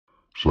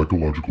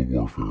Psychological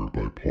Warfare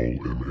by Paul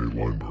M. A.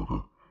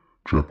 Lineberger,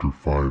 Chapter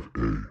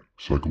 5A,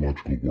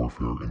 Psychological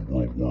Warfare in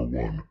World War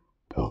I,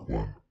 Part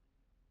 1.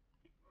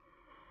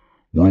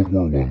 World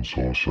War I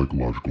saw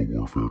psychological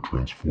warfare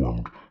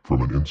transformed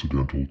from an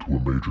incidental to a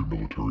major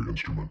military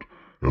instrument,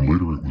 and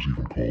later it was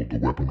even called the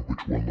weapon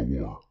which won the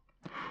war.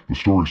 The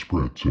story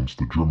spread since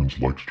the Germans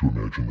liked to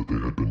imagine that they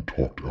had been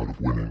talked out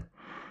of winning,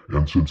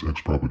 and since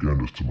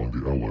ex-propagandists among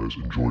the Allies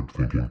enjoyed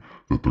thinking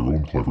that their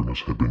own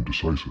cleverness had been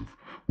decisive,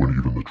 when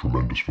even the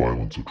tremendous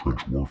violence of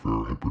trench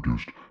warfare had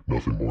produced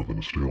nothing more than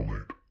a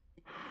stalemate.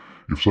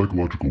 If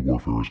psychological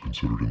warfare is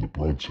considered in the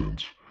broad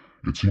sense,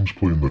 it seems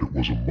plain that it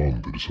was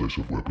among the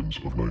decisive weapons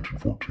of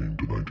 1914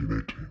 to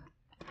 1918.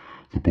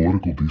 The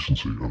political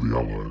decency of the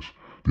Allies,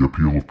 the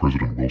appeal of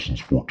President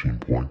Wilson's 14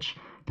 points,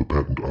 the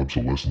patent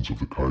obsolescence of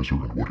the Kaiser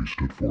and what he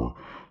stood for,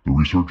 the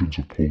resurgence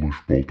of Polish,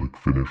 Baltic,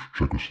 Finnish,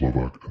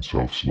 Czechoslovak, and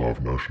South Slav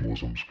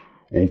nationalisms,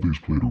 all these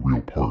played a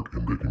real part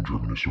in making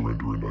Germany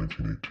surrender in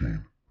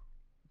 1918.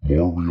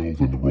 More real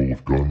than the role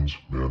of guns,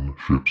 men,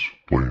 ships,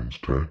 planes,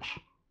 tanks?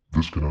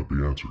 This cannot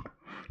be answered.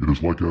 It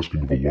is like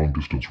asking of a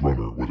long-distance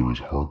runner whether his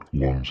heart,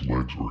 lungs,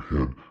 legs, or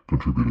head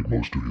contributed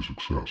most to his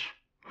success.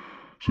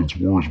 Since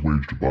war is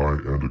waged by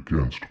and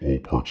against all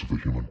parts of the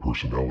human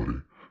personality,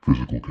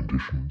 physical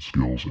condition,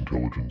 skills,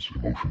 intelligence,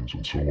 emotions,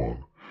 and so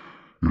on,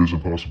 it is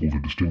impossible to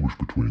distinguish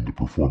between the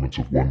performance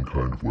of one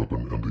kind of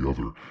weapon and the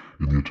other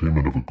in the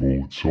attainment of a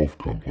goal itself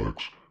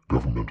complex,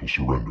 governmental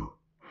surrender.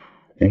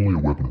 Only a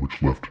weapon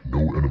which left no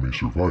enemy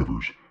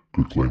survivors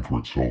could claim for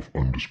itself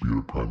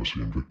undisputed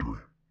primacy and victory.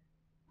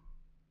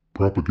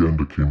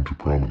 Propaganda came to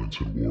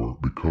prominence in war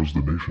because the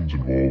nations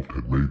involved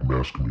had made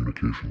mass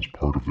communications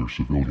part of their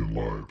civilian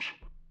lives.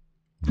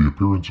 The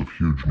appearance of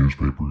huge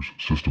newspapers,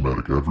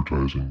 systematic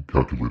advertising,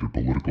 calculated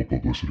political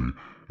publicity,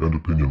 and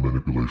opinion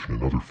manipulation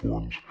in other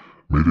forms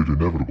made it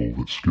inevitable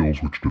that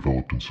skills which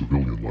developed in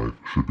civilian life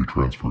should be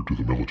transferred to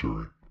the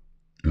military.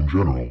 In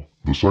general,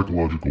 the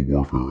psychological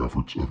warfare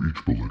efforts of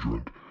each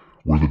belligerent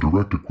were the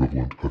direct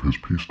equivalent of his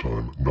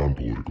peacetime,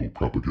 non-political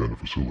propaganda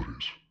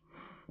facilities.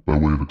 By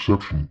way of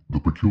exception, the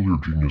peculiar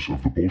genius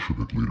of the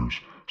Bolshevik leaders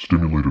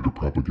stimulated a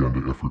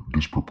propaganda effort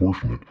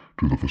disproportionate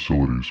to the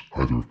facilities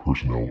either of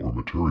personnel or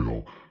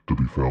material to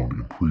be found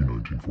in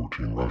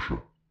pre-1914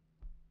 Russia.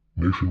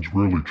 Nations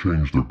rarely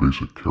change their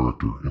basic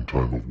character in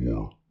time of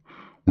war.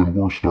 When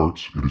war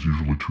starts, it is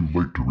usually too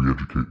late to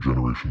re-educate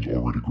generations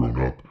already grown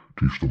up,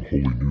 teach them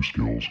wholly new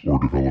skills, or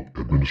develop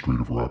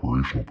administrative or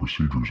operational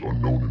procedures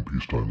unknown in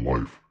peacetime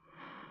life.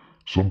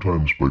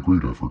 Sometimes, by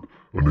great effort,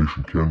 a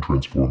nation can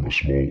transform a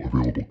small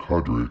available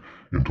cadre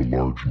into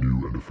large,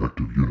 new, and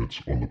effective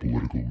units on the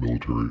political,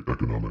 military,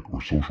 economic,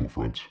 or social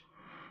fronts.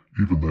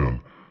 Even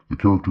then, the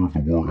character of the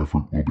war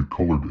effort will be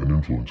colored and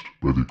influenced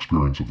by the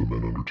experience of the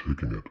men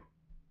undertaking it.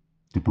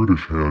 The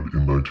British had,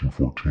 in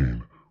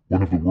 1914,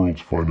 one of the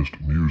world's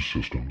finest news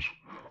systems,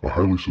 a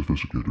highly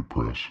sophisticated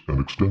press, and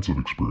extensive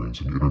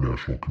experience in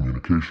international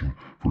communication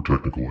for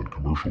technical and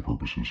commercial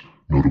purposes,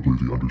 notably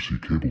the undersea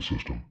cable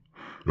system,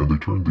 and they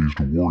turned these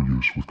to war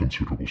use with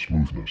considerable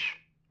smoothness.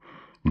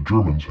 The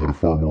Germans had a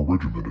far more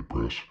regimented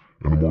press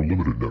and a more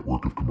limited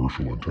network of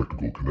commercial and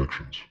technical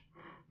connections.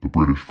 The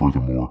British,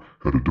 furthermore,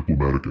 had a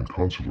diplomatic and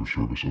consular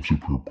service of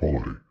superb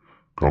quality.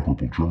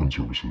 Comparable German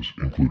services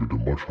included a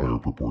much higher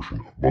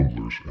proportion of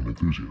bunglers and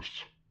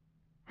enthusiasts.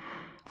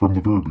 From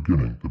the very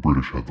beginning, the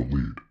British had the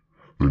lead.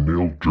 They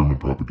nailed German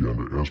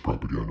propaganda as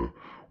propaganda,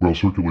 while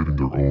circulating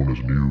their own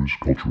as news,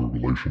 cultural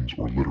relations,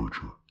 or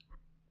literature.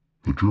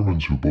 The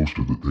Germans, who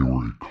boasted that they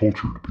were a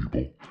cultured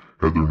people,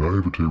 had their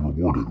naivete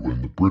rewarded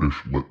when the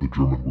British let the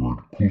German word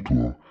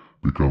Kultur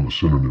become a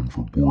synonym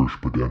for boorish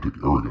pedantic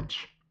arrogance.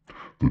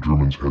 The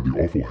Germans had the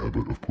awful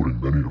habit of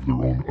putting many of their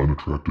own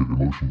unattractive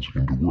emotions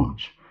into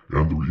words,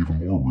 and the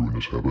even more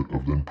ruinous habit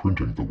of then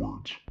printing the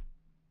words.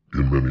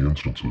 In many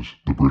instances,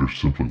 the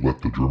British simply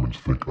let the Germans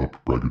think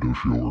up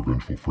braggadocio or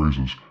vengeful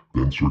phrases,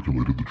 then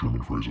circulated the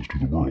German phrases to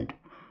the world.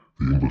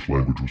 The English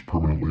language was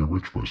permanently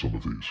enriched by some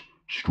of these.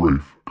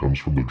 Strafe comes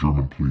from the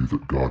German plea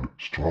that God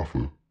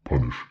strafe,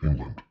 punish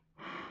England.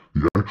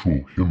 The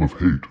actual Hymn of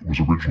Hate was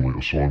originally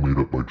a song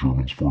made up by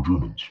Germans for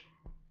Germans.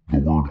 The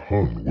word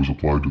Hun was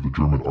applied to the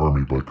German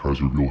army by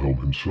Kaiser Wilhelm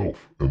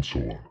himself, and so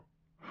on.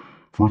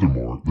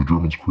 Furthermore, the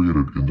Germans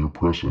created in their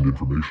press and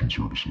information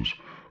services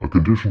a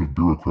condition of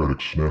bureaucratic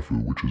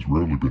snafu which has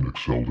rarely been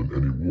excelled in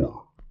any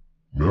war.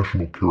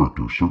 National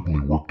character certainly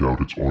worked out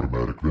its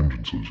automatic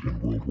vengeances in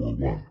World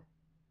War I.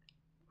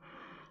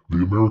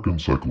 The American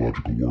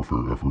psychological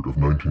warfare effort of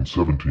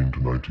 1917 to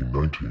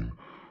 1919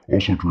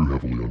 also drew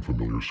heavily on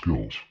familiar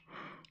skills.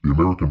 The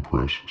American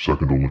press,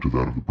 second only to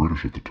that of the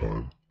British at the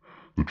time,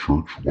 the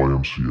church,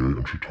 YMCA,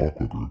 and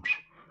Chautauqua groups,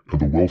 and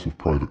the wealth of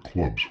private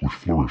clubs which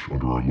flourish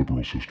under our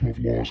liberal system of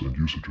laws and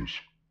usages.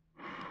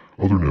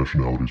 Other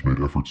nationalities made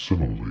efforts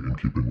similarly in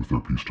keeping with their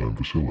peacetime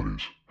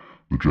facilities.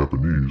 The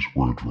Japanese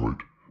were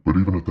adroit, but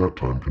even at that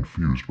time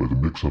confused by the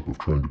mix-up of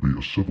trying to be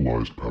a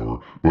civilized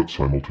power but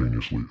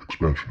simultaneously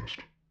expansionist.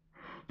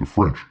 The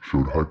French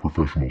showed high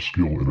professional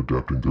skill in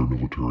adapting their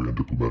military and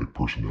diplomatic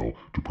personnel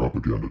to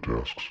propaganda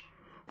tasks.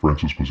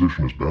 France's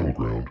position as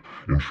battleground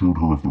ensured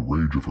her of the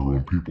rage of her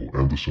own people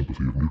and the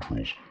sympathy of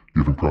neutrals,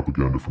 giving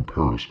propaganda from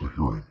Paris a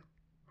hearing.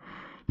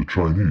 The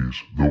Chinese,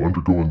 though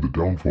undergoing the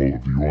downfall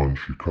of the Yuan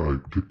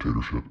Shikai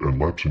dictatorship and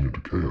lapsing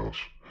into chaos,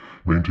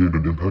 maintained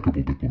an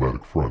impeccable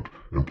diplomatic front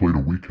and played a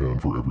weak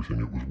hand for everything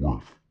it was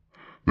worth.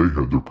 They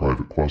had their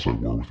private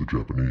quasi-war with the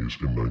Japanese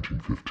in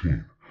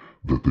 1915.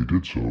 That they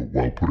did so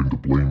while putting the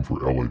blame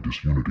for Allied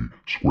disunity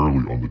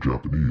squarely on the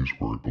Japanese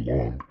where it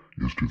belonged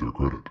is to their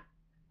credit.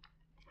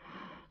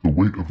 The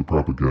weight of the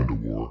propaganda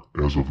war,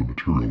 as of the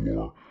material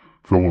war,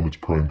 fell on its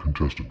prime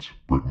contestants,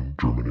 Britain,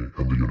 Germany,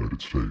 and the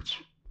United States.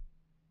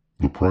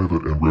 The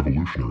private and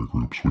revolutionary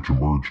groups which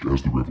emerged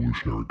as the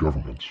revolutionary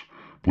governments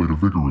played a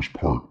vigorous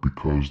part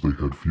because they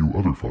had few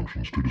other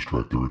functions to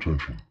distract their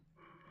attention.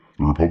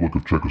 The Republic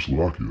of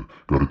Czechoslovakia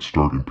got its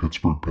start in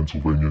Pittsburgh,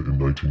 Pennsylvania in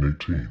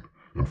 1918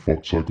 and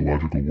fought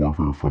psychological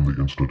warfare from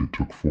the instant it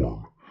took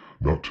form.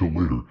 Not till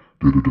later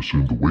did it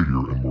assume the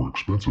weightier and more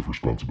expensive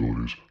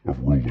responsibilities of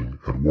ruling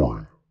and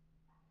warring.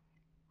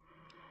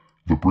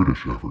 The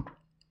British effort.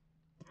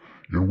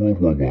 In World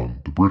War I,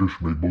 the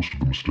British made most of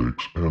the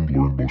mistakes and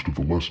learned most of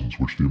the lessons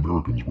which the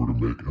Americans were to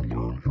make and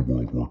learn in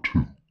World War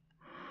II.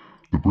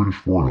 The British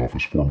Foreign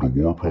Office formed a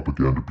War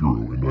Propaganda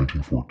Bureau in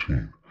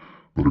 1914,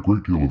 but a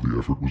great deal of the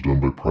effort was done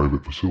by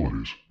private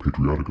facilities,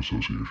 patriotic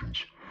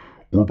associations,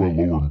 or by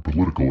lower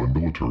political and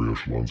military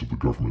echelons of the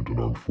government and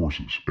armed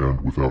forces,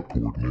 and without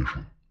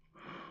coordination.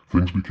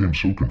 Things became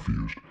so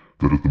confused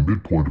that at the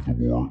midpoint of the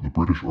war, the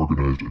British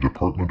organized a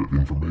Department of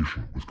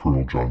Information with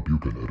Colonel John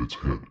Buchan at its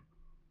head.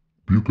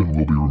 Buchan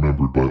will be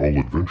remembered by all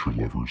adventure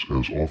lovers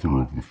as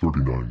author of The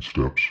 39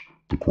 Steps,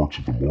 The Courts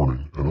of the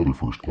Morning, and other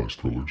first-class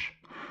thrillers.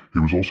 He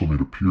was also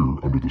made a peer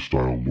under the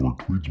style Lord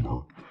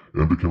Tweedsmuir,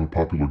 and became a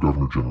popular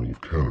Governor-General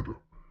of Canada.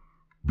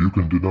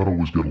 Buchan did not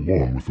always get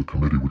along with the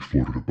committee which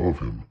floated above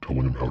him,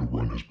 telling him how to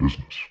run his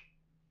business.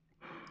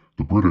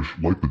 The British,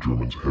 like the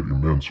Germans, had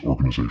immense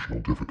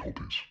organizational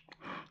difficulties.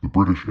 The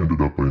British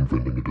ended up by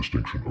inventing a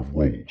distinction of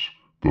roles.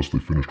 Thus they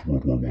finished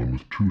World War I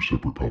with two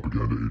separate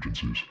propaganda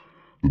agencies.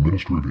 The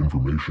Ministry of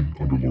Information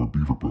under Lord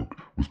Beaverbrook,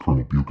 with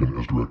Colonel Buchan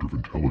as Director of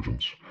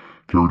Intelligence,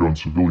 carried on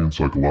civilian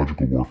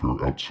psychological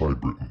warfare outside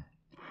Britain.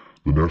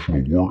 The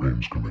National War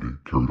Aims Committee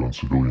carried on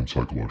civilian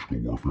psychological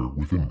warfare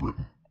within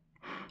Britain.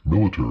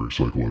 Military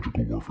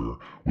psychological warfare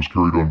was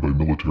carried on by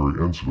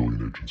military and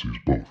civilian agencies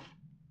both.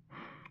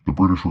 The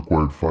British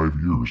required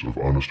 5 years of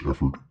honest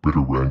effort,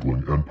 bitter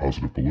wrangling, and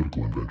positive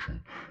political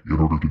invention in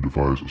order to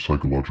devise a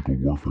psychological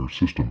warfare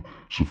system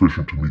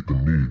sufficient to meet the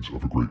needs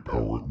of a great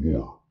power at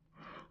war.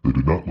 They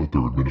did not let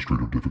their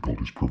administrative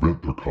difficulties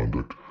prevent their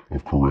conduct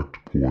of correct,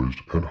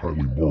 poised, and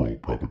highly moral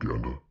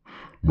propaganda,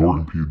 nor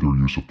impede their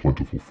use of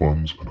plentiful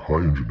funds and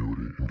high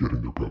ingenuity in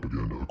getting their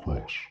propaganda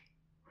across.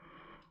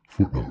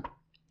 Footnote.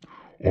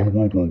 On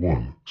World War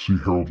I, see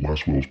Harold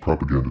Lasswell's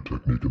propaganda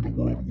technique in the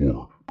World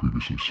War,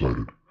 previously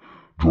cited.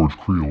 George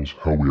Creel's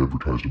How We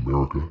Advertised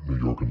America, New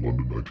York and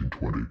London,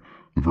 1920,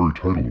 the very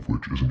title of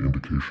which is an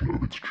indication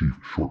of its chief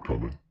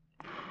shortcoming.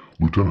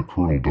 Lieutenant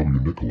Colonel W.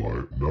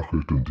 Nicolai,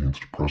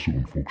 Nachrichtendienst Presse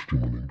und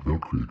Volksstimmung im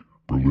Weltkrieg,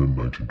 Berlin,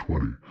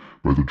 1920,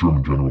 by the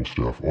German General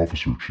Staff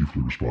officer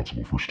chiefly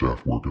responsible for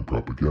staff work and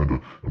propaganda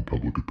and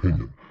public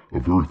opinion, a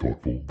very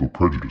thoughtful, though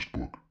prejudiced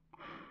book.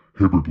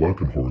 Herbert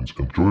Blankenhorn's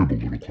enjoyable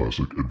little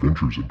classic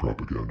Adventures in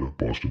Propaganda,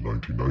 Boston,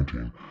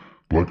 1919,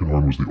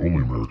 Blankenhorn was the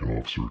only American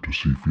officer to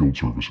see field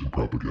service in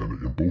propaganda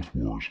in both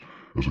wars,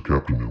 as a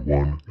captain in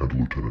one and a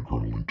lieutenant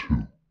colonel in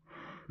two.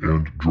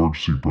 And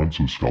George C.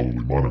 Bruns's scholarly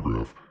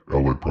monograph,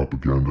 Allied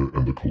Propaganda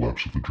and the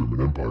Collapse of the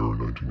German Empire in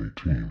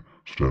 1918,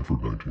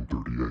 Stanford,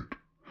 1938.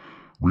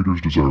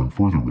 Readers desiring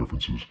further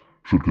references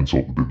should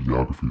consult the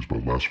bibliographies by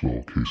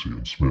Lasswell, Casey,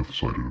 and Smith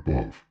cited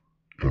above.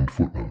 End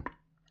footnote.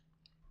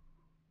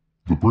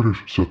 The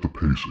British set the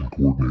pace in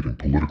coordinating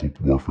political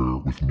warfare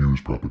with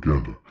news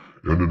propaganda,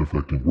 and in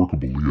effecting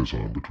workable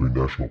liaison between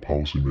national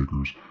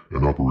policymakers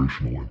and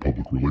operational and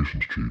public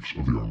relations chiefs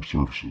of the armed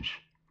services.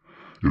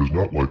 It is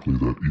not likely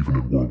that even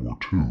in World War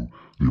II,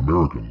 the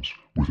Americans,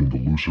 within the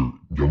looser,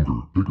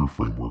 younger, bigger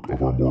framework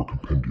of our more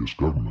compendious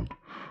government,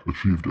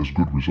 achieved as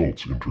good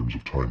results in terms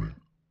of timing.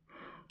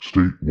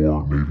 State,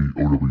 War, Navy,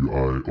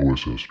 OWI,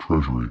 OSS,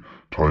 Treasury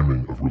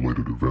timing of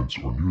related events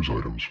or news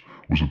items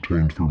was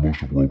obtained through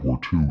most of World War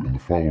II in the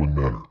following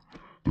manner.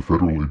 The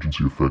federal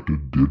agency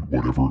affected did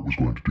whatever it was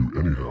going to do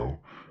anyhow,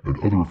 and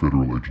other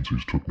federal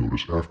agencies took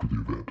notice after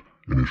the event,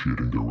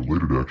 initiating their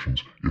related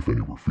actions, if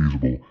any were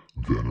feasible,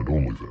 then and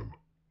only then.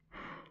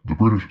 The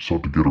British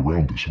sought to get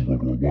around this in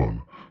World War I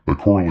by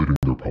correlating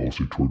their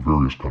policy toward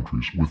various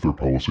countries with their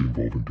policy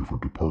involving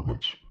different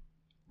departments.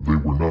 They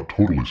were not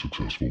totally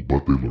successful,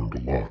 but they learned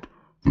a lot.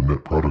 The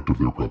net product of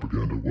their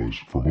propaganda was,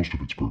 for most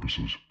of its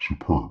purposes,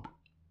 superb.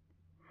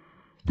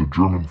 The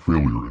German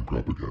failure in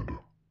propaganda.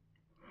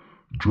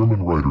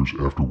 German writers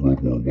after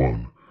World War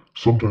I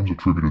sometimes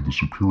attributed the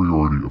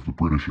superiority of the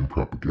British in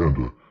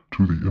propaganda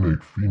to the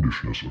innate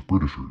fiendishness of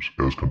Britishers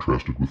as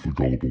contrasted with the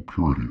gullible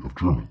purity of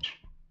Germans.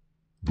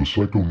 The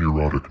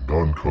psychoneurotic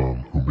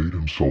non-com who made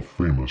himself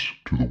famous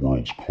to the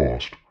world's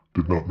cost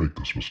did not make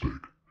this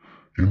mistake.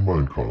 In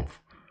Mein Kampf,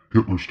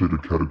 Hitler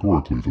stated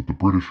categorically that the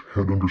British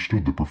had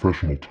understood the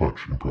professional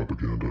touch in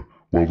propaganda,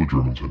 while the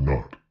Germans had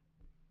not.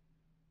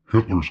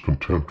 Hitler's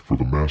contempt for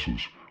the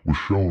masses was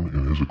shown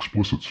in his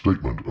explicit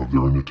statement of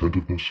their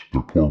inattentiveness,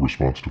 their poor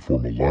response to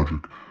formal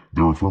logic,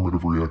 their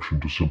affirmative reaction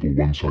to simple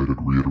one-sided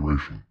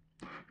reiteration.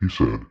 He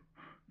said,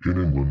 "In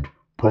England,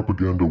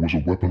 propaganda was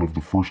a weapon of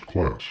the first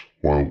class,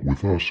 while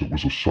with us it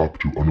was a sop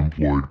to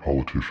unemployed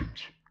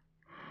politicians."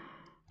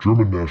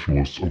 German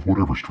nationalists of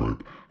whatever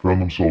stripe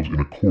found themselves in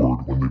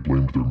accord when they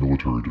blamed their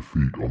military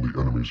defeat on the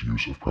enemy's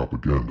use of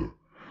propaganda.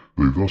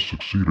 They thus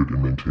succeeded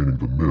in maintaining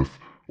the myth,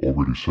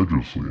 already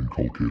sedulously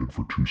inculcated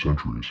for 2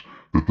 centuries,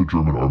 that the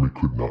German army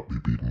could not be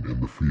beaten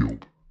in the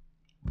field.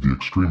 The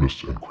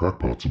extremists and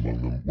crackpots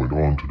among them went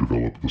on to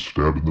develop the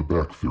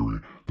stab-in-the-back theory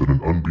that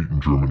an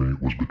unbeaten Germany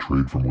was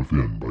betrayed from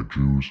within by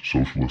Jews,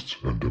 socialists,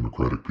 and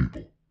democratic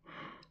people.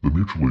 The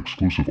mutually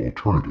exclusive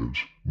alternatives,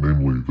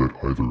 namely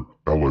that either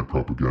Allied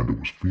propaganda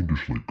was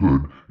fiendishly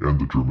good and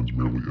the Germans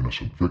merely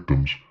innocent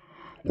victims,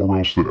 or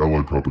else that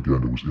Allied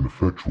propaganda was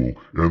ineffectual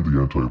and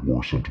the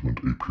anti-war sentiment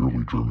a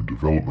purely German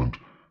development,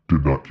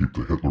 did not keep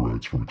the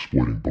Hitlerites from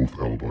exploiting both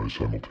alibis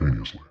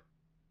simultaneously.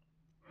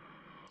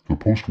 The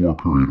post-war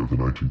period of the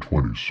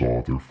 1920s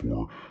saw,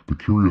 therefore, the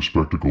curious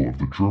spectacle of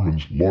the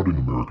Germans lauding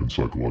American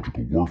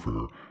psychological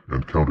warfare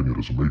and counting it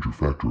as a major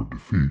factor of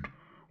defeat,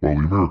 while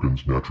the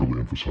Americans naturally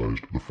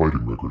emphasized the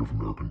fighting record of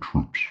American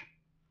troops.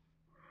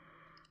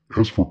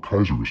 As for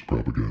Kaiserist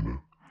propaganda,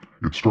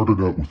 it started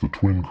out with the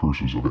twin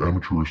curses of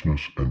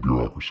amateurishness and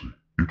bureaucracy,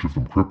 each of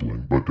them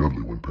crippling but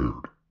deadly when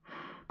paired.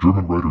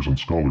 German writers and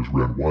scholars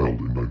ran wild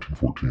in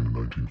 1914 and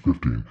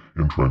 1915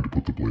 in trying to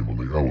put the blame on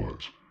the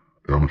Allies.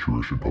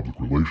 Amateurish in public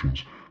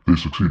relations, they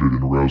succeeded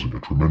in arousing a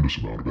tremendous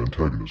amount of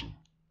antagonism.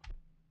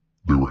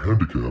 They were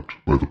handicapped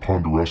by the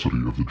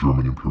ponderosity of the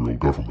German imperial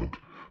government,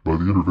 by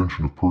the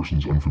intervention of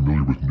persons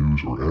unfamiliar with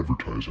news or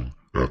advertising,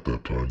 at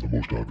that time the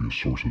most obvious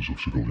sources of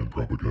civilian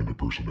propaganda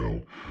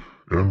personnel,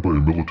 and by a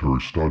military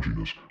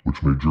stodginess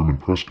which made German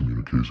press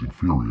communiques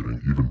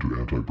infuriating even to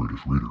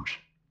anti-British readers.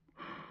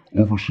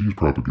 Overseas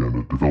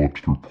propaganda developed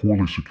through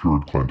poorly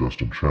secured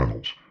clandestine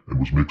channels and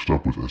was mixed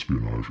up with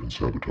espionage and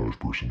sabotage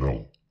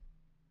personnel.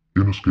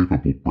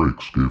 Inescapable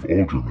breaks gave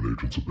all German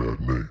agents a bad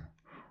name.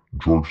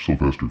 George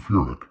Sylvester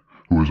Viereck,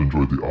 who has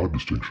enjoyed the odd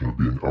distinction of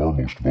being our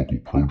most vocal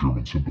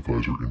pro-German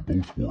sympathizer in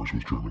both wars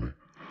with Germany,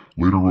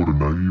 later wrote a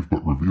naive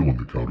but revealing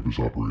account of his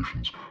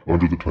operations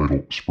under the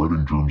title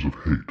Spreading Germs of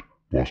Hate,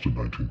 Boston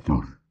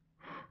 1930.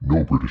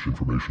 No British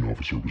information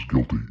officer was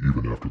guilty,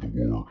 even after the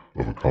war,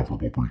 of a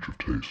comparable breach of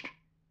taste.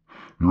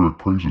 Viereck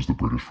praises the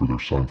British for their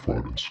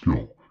sang-froid and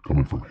skill.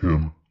 Coming from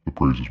him, the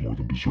praise is more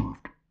than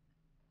deserved.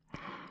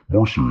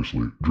 More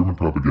seriously, German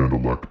propaganda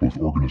lacked both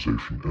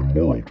organization and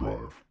moral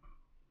drive.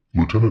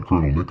 Lieutenant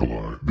Colonel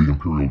Nicolai, the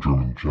Imperial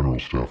German General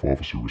Staff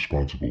officer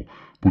responsible,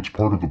 puts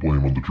part of the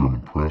blame on the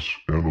German press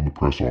and on the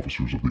press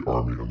officers of the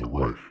Army and the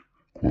Reich.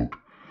 Quote,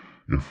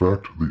 "In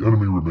fact, the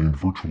enemy remained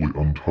virtually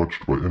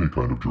untouched by any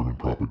kind of German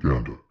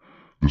propaganda.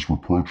 This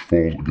reproach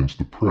falls against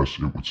the press,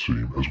 it would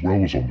seem, as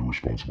well as on the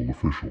responsible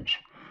officials.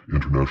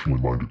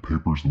 Internationally minded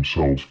papers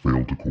themselves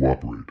failed to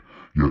cooperate,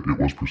 yet it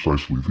was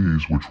precisely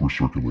these which were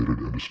circulated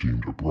and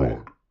esteemed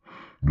abroad.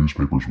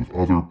 Newspapers with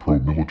other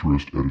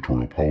pro-militarist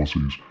editorial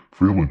policies,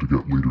 failing to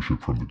get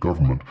leadership from the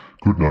government,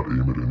 could not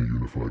aim at any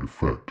unified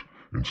effect.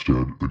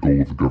 Instead, the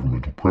goal of the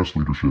governmental press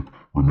leadership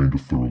remained a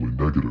thoroughly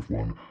negative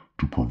one,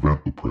 to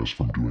prevent the press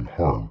from doing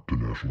harm to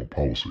national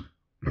policy."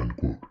 End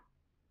quote.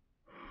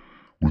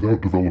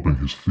 Without developing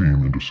his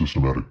theme into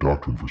systematic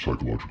doctrine for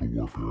psychological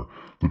warfare,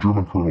 the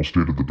German colonel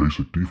stated the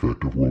basic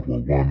defect of World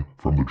War I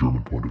from the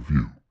German point of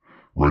view.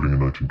 Writing in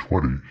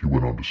 1920, he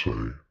went on to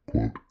say,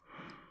 quote,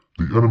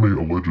 "The enemy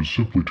alleges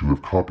simply to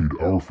have copied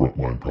our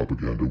frontline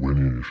propaganda when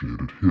he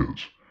initiated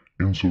his.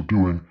 In so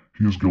doing,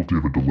 he is guilty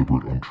of a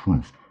deliberate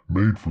untruth,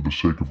 made for the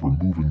sake of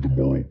removing the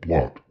moral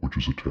blot which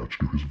is attached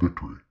to his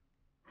victory."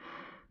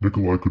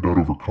 Nicolai could not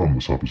overcome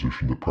the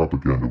supposition that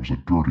propaganda was a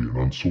dirty and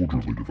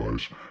unsoldierly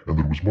device, and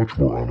that it was much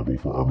more honorable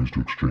for armies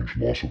to exchange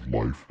loss of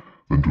life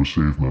than to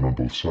save men on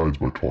both sides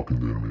by talking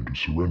the enemy into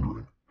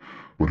surrendering.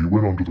 But he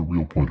went on to the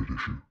real point at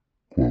issue.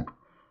 Quote,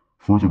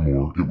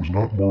 "Furthermore, it was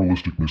not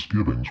moralistic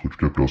misgivings which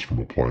kept us from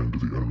applying to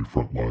the enemy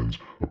front lines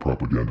a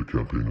propaganda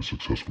campaign as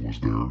successful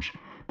as theirs,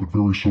 but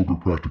very sober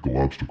practical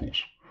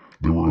obstacles.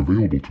 There were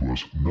available to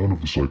us none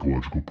of the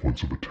psychological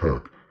points of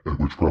attack at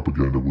which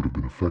propaganda would have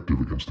been effective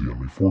against the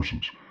enemy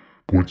forces,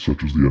 points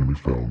such as the enemy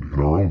found in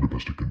our own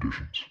domestic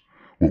conditions.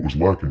 What was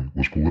lacking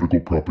was political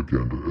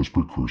propaganda as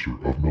precursor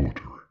of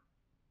military."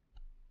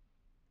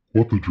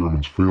 What the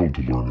Germans failed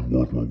to learn in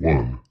World War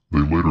I,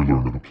 they later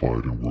learned and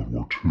applied in World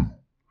War II.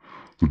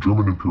 The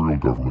German imperial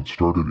government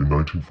started in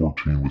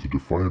 1914 with a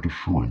defiant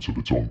assurance of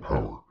its own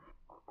power.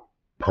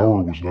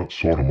 Power was not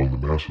sought among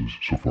the masses,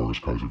 so far as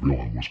Kaiser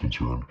Wilhelm was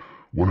concerned.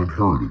 One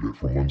inherited it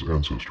from one's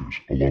ancestors,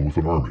 along with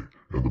an army,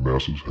 and the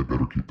masses had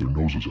better keep their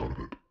noses out of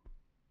it.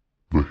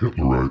 The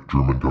Hitlerite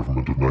German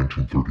government of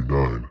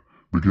 1939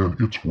 began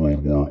its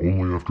World War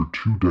only after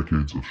 2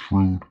 decades of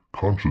shrewd,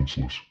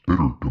 conscienceless,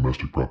 bitter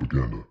domestic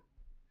propaganda.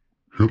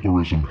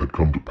 Hitlerism had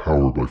come to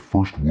power by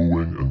first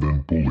wooing and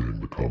then bullying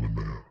the common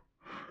man,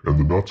 and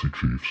the Nazi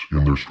chiefs,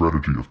 in their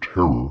strategy of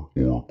terror,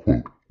 or,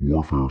 quote,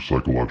 warfare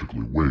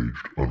psychologically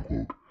waged,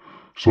 unquote,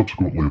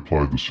 subsequently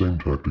applied the same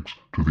tactics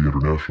to the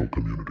international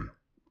community.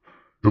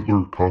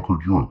 Hitler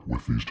conquered Europe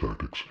with these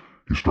tactics.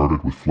 He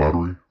started with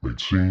flattery, made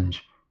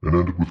scenes, and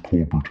ended with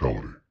cold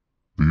brutality.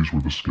 These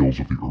were the skills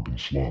of the urban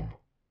slum.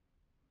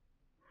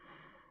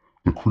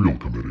 The Creel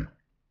Committee.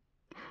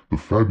 The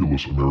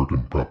fabulous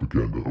American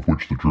propaganda of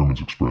which the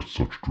Germans expressed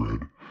such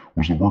dread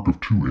was the work of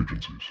two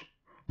agencies.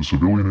 The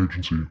civilian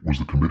agency was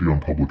the Committee on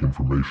Public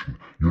Information,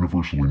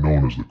 universally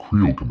known as the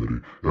Creel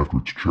Committee after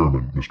its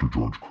chairman, Mr.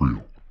 George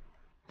Creel.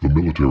 The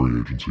military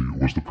agency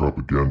was the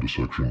Propaganda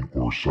Section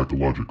or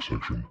Psychologic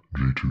Section,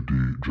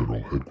 G2D,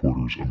 General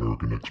Headquarters,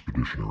 American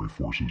Expeditionary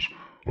Forces,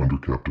 under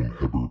Captain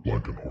Heber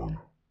Blankenhorn.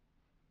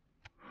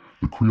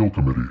 The Creel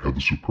Committee had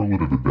the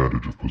superlative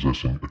advantage of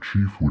possessing a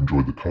chief who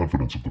enjoyed the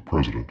confidence of the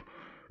President,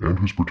 and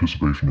whose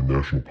participation in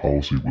national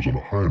policy was on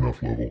a high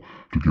enough level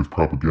to give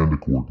propaganda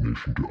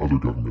coordination to other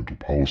governmental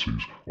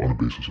policies on a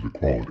basis of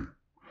equality.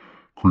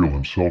 Creel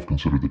himself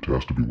considered the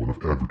task to be one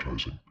of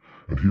advertising,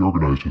 and he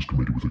organized his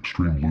committee with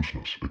extreme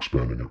looseness,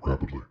 expanding it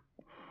rapidly.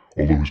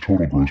 Although his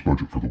total gross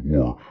budget for the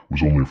war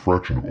was only a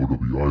fraction of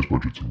OWI's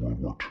budgets in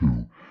World War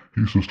II,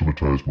 he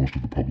systematized most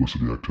of the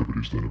publicity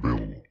activities then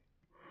available.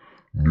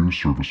 News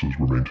services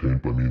were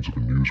maintained by means of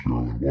a news bureau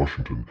in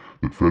Washington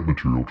that fed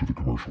material to the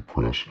commercial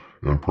press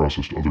and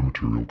processed other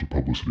material to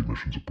publicity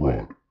missions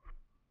abroad.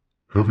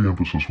 Heavy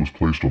emphasis was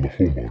placed on the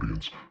home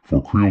audience,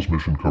 for Creel's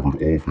mission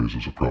covered all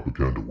phases of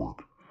propaganda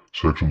work.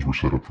 Sections were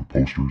set up for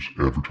posters,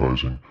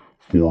 advertising,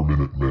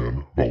 4-minute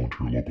men,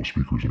 volunteer local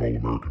speakers in all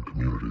American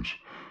communities,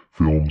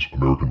 films,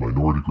 American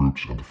minority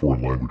groups and the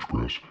foreign language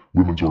press,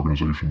 women's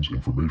organizations,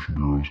 information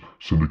bureaus,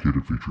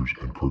 syndicated features,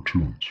 and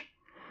cartoons.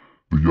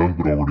 The young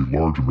but already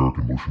large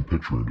American motion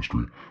picture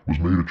industry was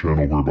made a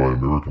channel whereby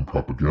American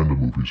propaganda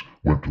movies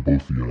went to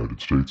both the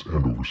United States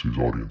and overseas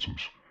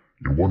audiences.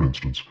 In one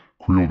instance,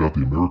 Creel got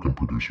the American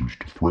producers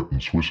to threaten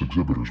Swiss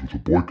exhibitors with a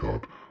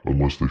boycott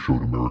unless they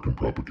showed American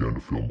propaganda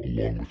film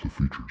along with the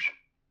features.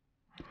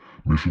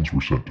 Missions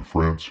were sent to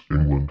France,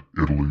 England,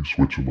 Italy,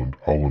 Switzerland,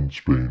 Holland,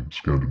 Spain,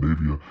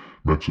 Scandinavia,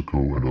 Mexico,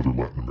 and other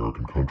Latin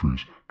American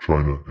countries,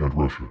 China, and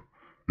Russia.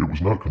 It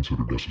was not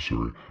considered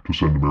necessary to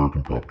send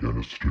American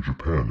propagandists to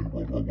Japan in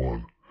World War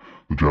I.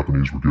 The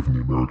Japanese were given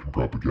the American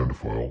propaganda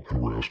file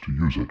and were asked to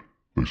use it.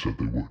 They said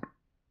they would.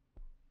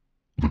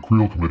 The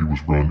Creel Committee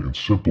was run in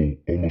simple,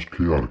 almost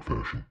chaotic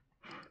fashion.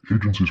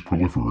 Agencies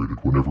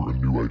proliferated whenever a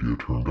new idea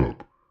turned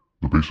up.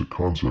 The basic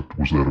concept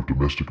was that of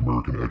domestic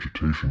American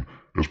agitation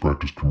as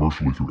practiced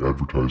commercially through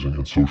advertising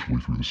and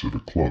socially through the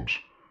civic clubs.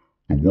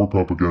 The war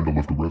propaganda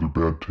left a rather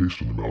bad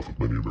taste in the mouth of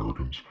many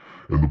Americans,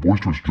 and the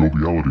boisterous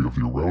joviality of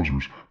the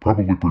arousers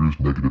probably produced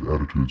negative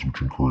attitudes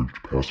which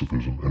encouraged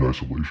pacifism and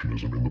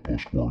isolationism in the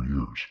post-war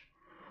years.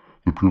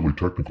 The purely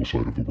technical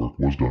side of the work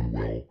was done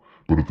well,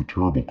 but at the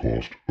terrible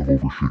cost of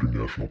overshooting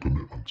national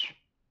commitments.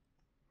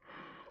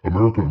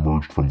 America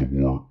emerged from the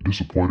war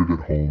disappointed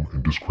at home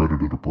and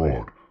discredited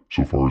abroad,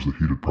 so far as the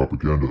heated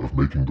propaganda of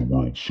making the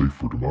world safe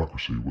for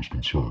democracy was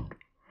concerned.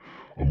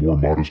 A more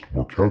modest,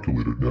 more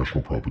calculated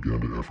national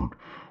propaganda effort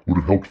would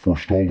have helped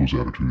forestall those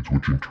attitudes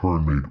which in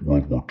turn made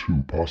World War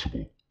II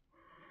possible.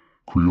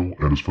 Creel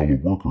and his fellow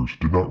workers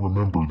did not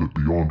remember that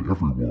beyond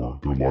every war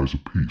there lies a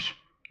peace,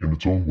 in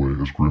its own way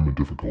as grim and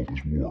difficult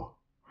as war.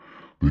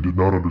 They did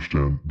not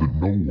understand that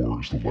no war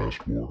is the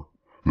last war,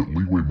 that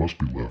leeway must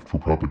be left for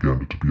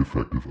propaganda to be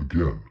effective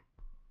again.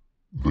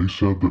 They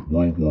said that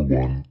World War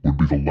I would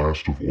be the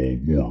last of all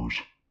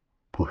wars.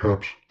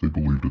 Perhaps they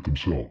believed it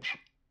themselves.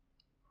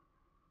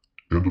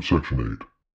 End of Section 8.